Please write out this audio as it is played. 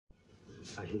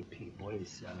are happy.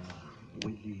 Boys are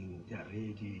willing, they are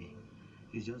ready.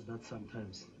 It's just that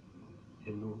sometimes,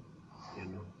 you know.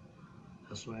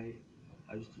 That's why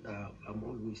I'm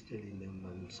always telling them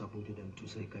and supporting them to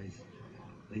say, guys,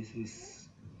 this is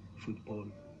football.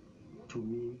 To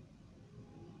me,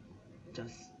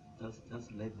 just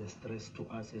let the stress to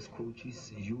us as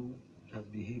coaches. You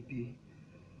just be happy,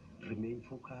 remain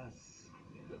focused,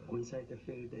 go inside the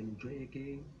field, enjoy a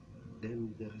game,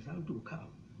 then the result will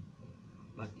come.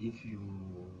 But if you,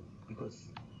 because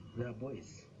they are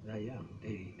boys, they are young,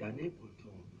 they are unable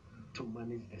to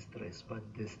manage the stress. But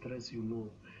the stress,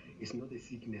 is not a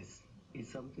sickness.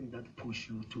 It's something that pushes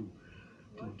you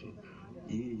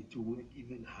to work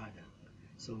even harder.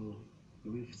 So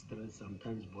with stress,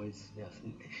 sometimes boys they are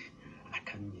saying, I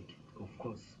can't make it, of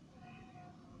course.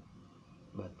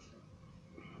 But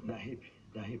they're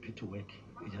happy to work.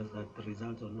 It's just that the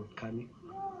results are not coming,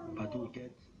 but we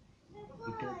get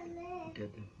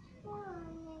them.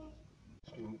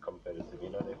 Extremely competitive,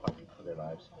 they're fighting for their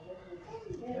lives.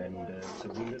 And it's a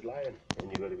wounded lion, and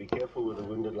you've got to be careful with a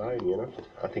wounded lion,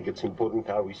 I think it's important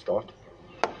how we start.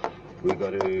 We've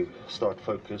got to start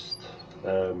focused,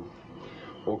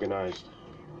 organized.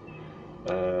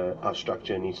 Our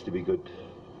structure needs to be good.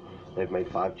 They've made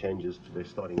 5 changes to their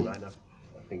starting lineup.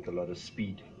 I think a lot of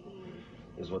speed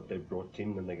is what they've brought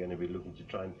in, and they're going to be looking to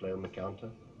try and play on the counter.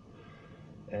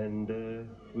 And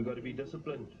we've got to be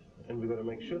disciplined, and we've got to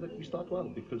make sure that we start well,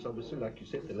 because obviously, like you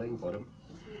said, they're laying bottom.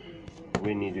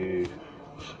 We need to,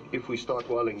 if we start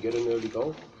well and get an early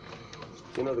goal,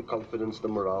 the confidence, the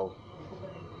morale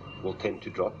will tend to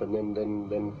drop, and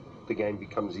then the game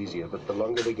becomes easier. But the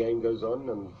longer the game goes on,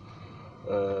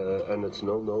 and it's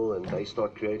 0-0, and they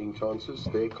start creating chances,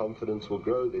 their confidence will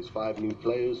grow. There's 5 new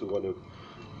players who want to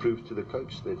prove to the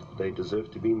coach that they deserve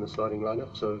to be in the starting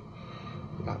lineup. So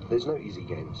there's no easy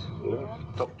games,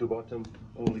 top to bottom,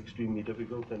 all extremely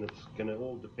difficult, and it's going to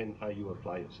all depend how you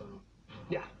apply yourself.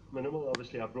 Yeah, minimal.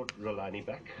 Obviously, I brought Rolani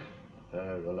back.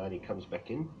 Rolani comes back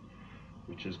in,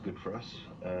 which is good for us.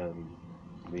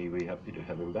 We're happy to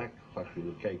have him back. Fakhri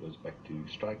Luke goes back to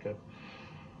striker.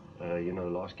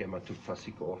 Last game I took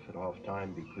Fasiko off at half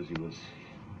time because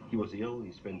he was ill.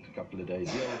 He spent a couple of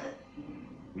days ill.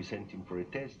 We sent him for a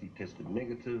test. He tested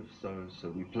negative, so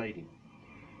we played him.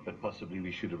 But possibly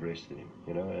we should have rested him,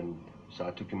 and so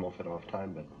I took him off at half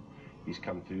time, but he's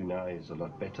come through now. He's a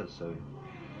lot better, so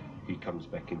he comes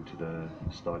back into the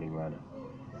starting lineup.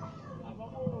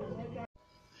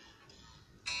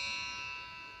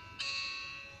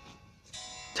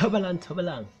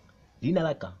 Thobalang, Dina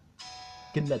Laka,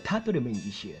 Kinda Tato remain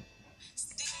this year.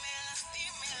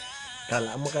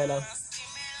 Kala Amokala,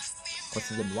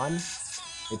 season 1,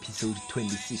 episode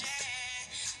 26.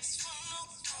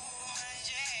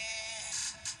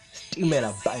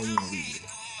 Stimela buying wheel.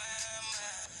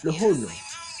 Lohono,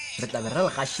 Retlaveral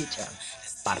Rashicha,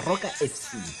 Baroka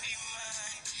FC,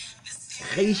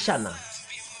 Reishana,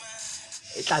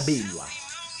 Etabilwa,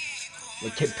 the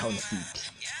Cape Town City.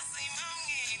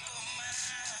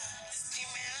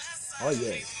 Oh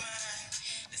yes.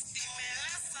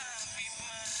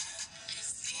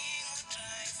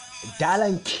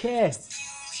 Dalan care.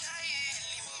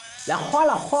 La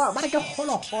hola, ba ke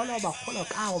hola ba hola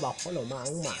ka ba hola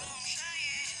mang.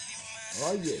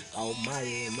 Oh yes, oh my.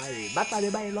 Ba tla be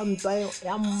ba e lontwa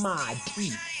ya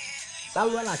mati. Ba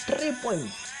wala 3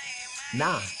 points.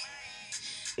 Na.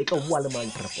 E tlo bua le man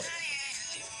 3 points.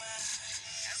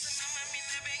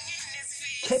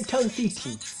 Cape Town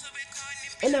City.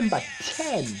 And number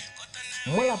 10,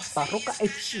 Mola Baroka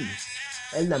FC,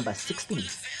 and number 16.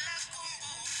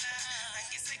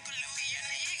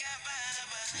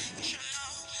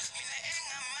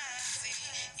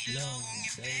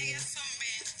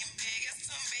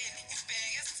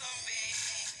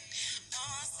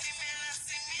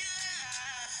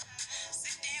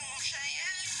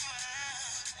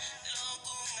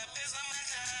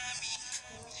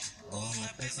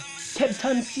 Cape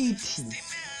Town City.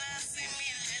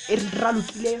 E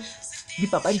ralukile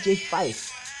dipapadi tse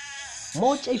 5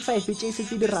 mo tse 5 tse se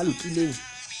di ralukileng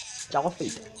tsa go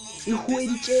feta e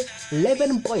hueditse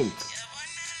 11 points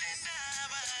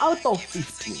out of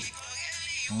 15.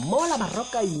 Mola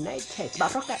Baroka United,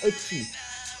 Baroka FC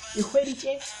e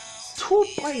hueditse 2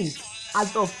 points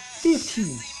out of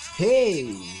 15.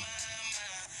 Hey,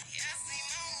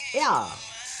 yeah,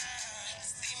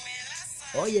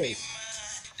 oh yes.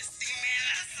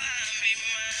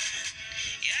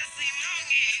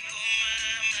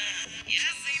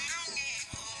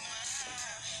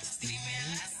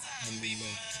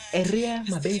 Area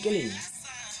mabenkeleng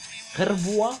ge re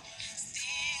bua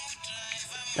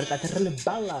re tla re le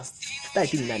bala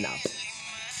starting lineup.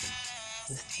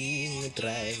 Sting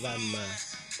driver ma,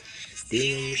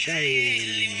 Sting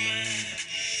mshayeli ma.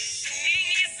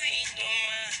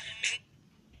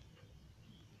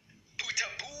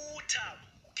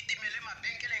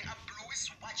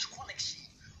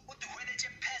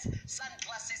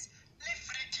 Sunglasses, le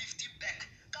free gift back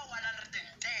ka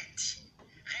 130.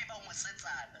 Reba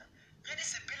mosetsana. Re di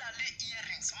sepela le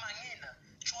earrings mangena.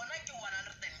 Tsona ke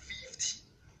 150.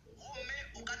 Gomme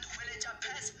o ka thueletša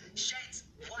pass, shades,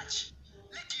 watch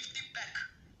le gift back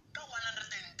ka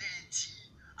 130.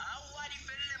 Aowa di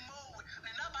felele moo.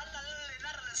 Lena banna le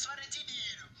lena re le swaretše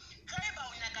dilo. Reba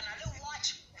o nyakana le watch,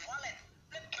 wallet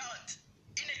le belt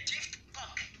in a gift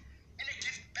bag. In a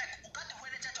gift bag o ka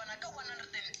thueletša tsona ka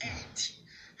 180.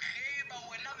 Reba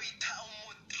wena o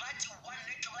modrati wa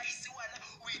necklace wena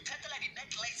o ithatela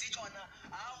di-necklace tsona.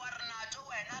 Aowa re natso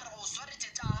wena re go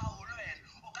swaretše tša gago le wena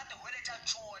o ka thueletša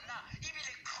tsona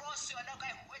ebile cross yona o ka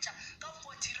e hwetša ka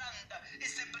 40 ranta e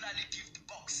sepela le gift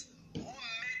box.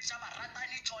 Gomme tša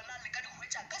baratani tsona le ka di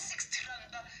hwetša ka 60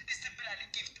 ranta di sepela le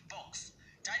gift box.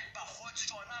 Tša dibagotse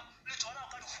tsona le tsona o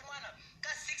ka di humana ka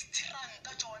 60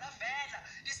 ranta tsona fela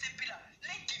di sepela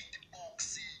le gift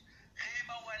box.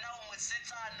 Reba wena o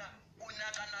mosetsana o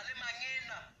nyakana le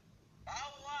mangena.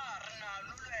 Aowa re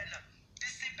nalo le wena di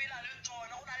sepela le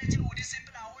tsona go na le tšeo di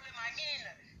sepelago le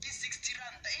mangena ke 60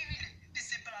 ranta ebile di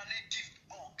sepela le gift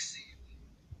box.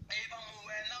 Eba mo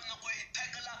wena o nyako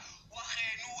ithekela wa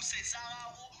geno o setsa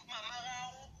gago mama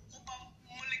gago goba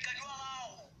molekani wa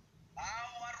gago.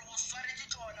 Aowa re go swaretše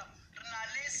tsona re na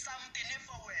le something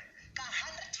for wena ka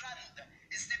 100 ranta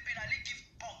e sepela le gift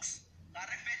box. Ga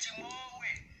re fetše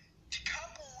mowe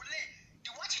dikapole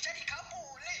diwatšhe tša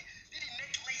dikapole le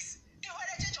di-necklace di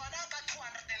hweletše tsona ka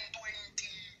 220.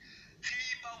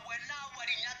 Riba wena wa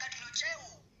di nyaka dilo tšeo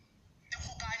di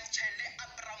kgokantšhe le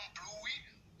Abraham Blue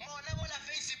mona mola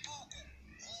Facebook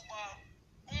goba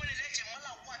o moleletše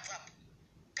mola WhatsApp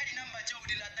ka dinamba tšeo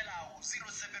di latelago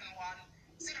 071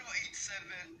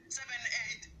 087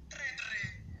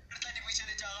 7833. Re tla di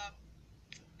bušeletša gape.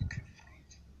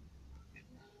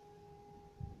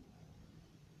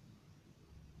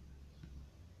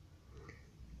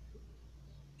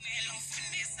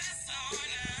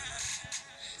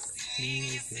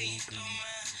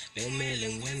 Bemele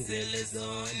ngwenzele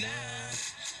zona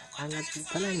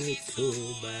angathithala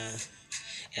ngithuba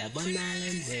yabona le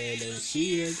ndlela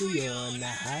ngishiye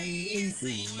kuyona hayi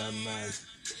inzima man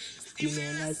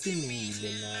sitimela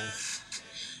simile la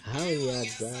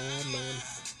hawuyazama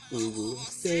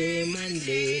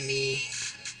ukusemandleni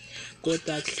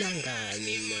kodwa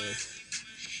kuhlangane man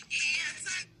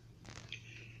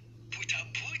Phutha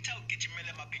ugijimele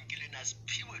emabenkeleni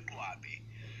aziphiwe qwabe.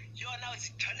 Yona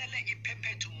uzitholele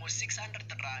iphephethu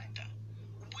ngo-600 ranta.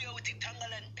 Ubuye uthi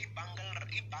thangala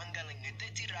ibhangala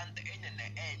nge-30 ranta enye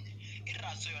ne-enye.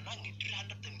 Iraso yona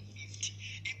nge-350.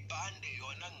 Ibhande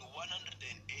yona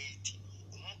nge-180.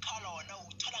 Umkhala wona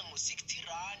uthola ngo-60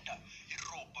 ranta.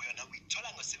 Irobho yona uyithola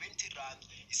ngo-70 ranta.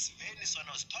 Isiveni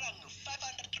sona usithola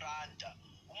nge-500 ranta.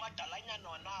 Umadalanyana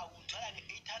wona uthola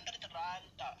nge-800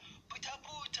 ranta. Phutha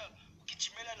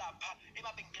ugijimele lapha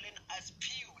emabenkeleni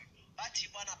aziphiwe. Bathi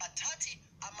bona bathathi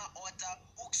ama-order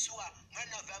ukusuka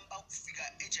ngoNovemba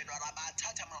ukufika eJanuary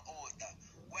abathatha ama-order.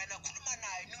 Wena khuluma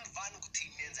naye ningivani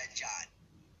ukuthi nenza njani.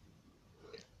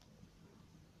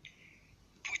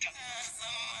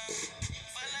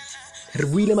 re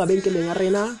buile mabenkeleng a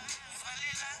rena.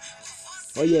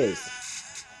 Oh yes,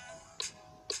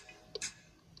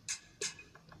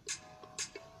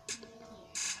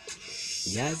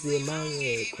 yazi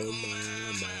mangekho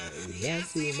mama,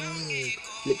 yazi mangekho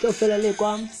le tlo fela le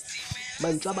kwa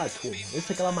mantswe a batho e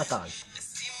se ka ba makana.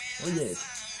 Oh yes,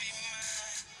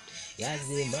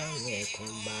 yazi mangekho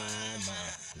mama,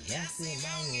 yazi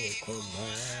mangekho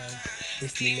mama,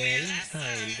 isimela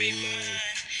sambi man,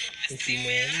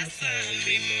 isimela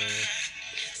sambi man,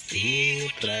 Sting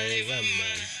driver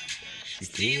man,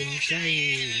 Sting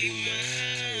mshayeli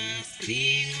man,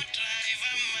 Sting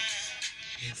driver man,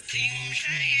 Sting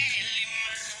mshayeli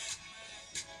man.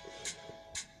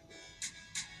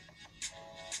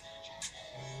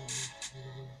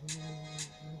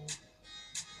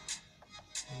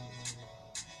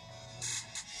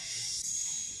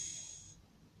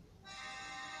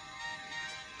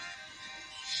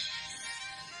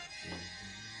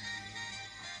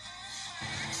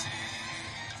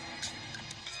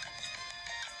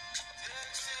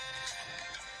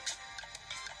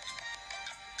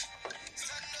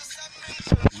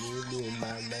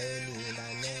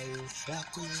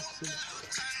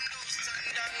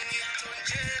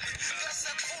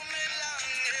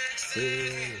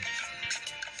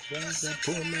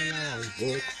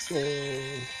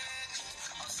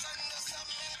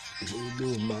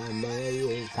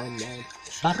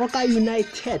 Baroka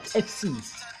United FC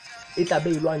e tla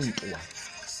beilwa ntwa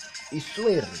e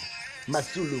swere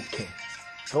Masuluke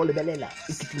go lebelela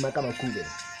e kitima ka Makube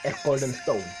Golden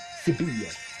Stone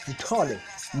Sibiya Sithole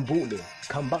Mbule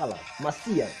Kambala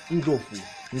Masia Ndlovu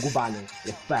Ngubane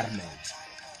le Fireman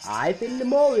ai felle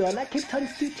mo yona Cape Town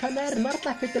City na re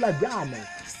tla fetela bjana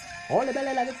go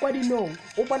lebelela ke kwa dinong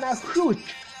o bona Hugo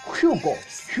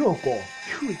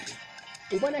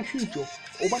o bona Hugo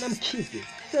o bona Mkhize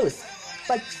Phils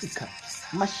Fatsika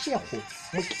Mashego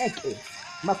Mokeke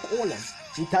Makola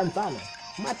Ntanzana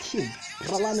Martin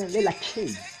Ralane le la K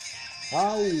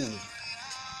au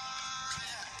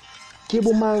ke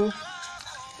bomang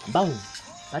bao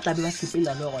ba tla be ba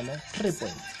sepela le gona 3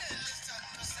 points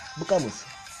bokamoso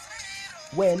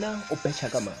wena o betcha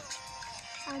ka mang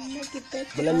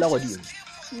bolella godimo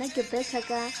nna ke betcha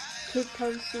ka Cape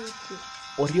Town City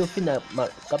o rio fina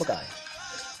ka bokae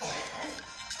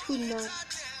 2-0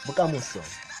 bokamoso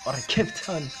or Cape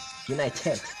Town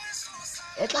United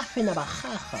e tla fina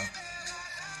bagaga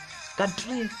ka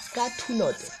 2-0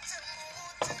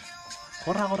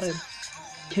 go ra gore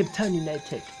Cape Town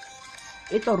United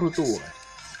e tla rotoga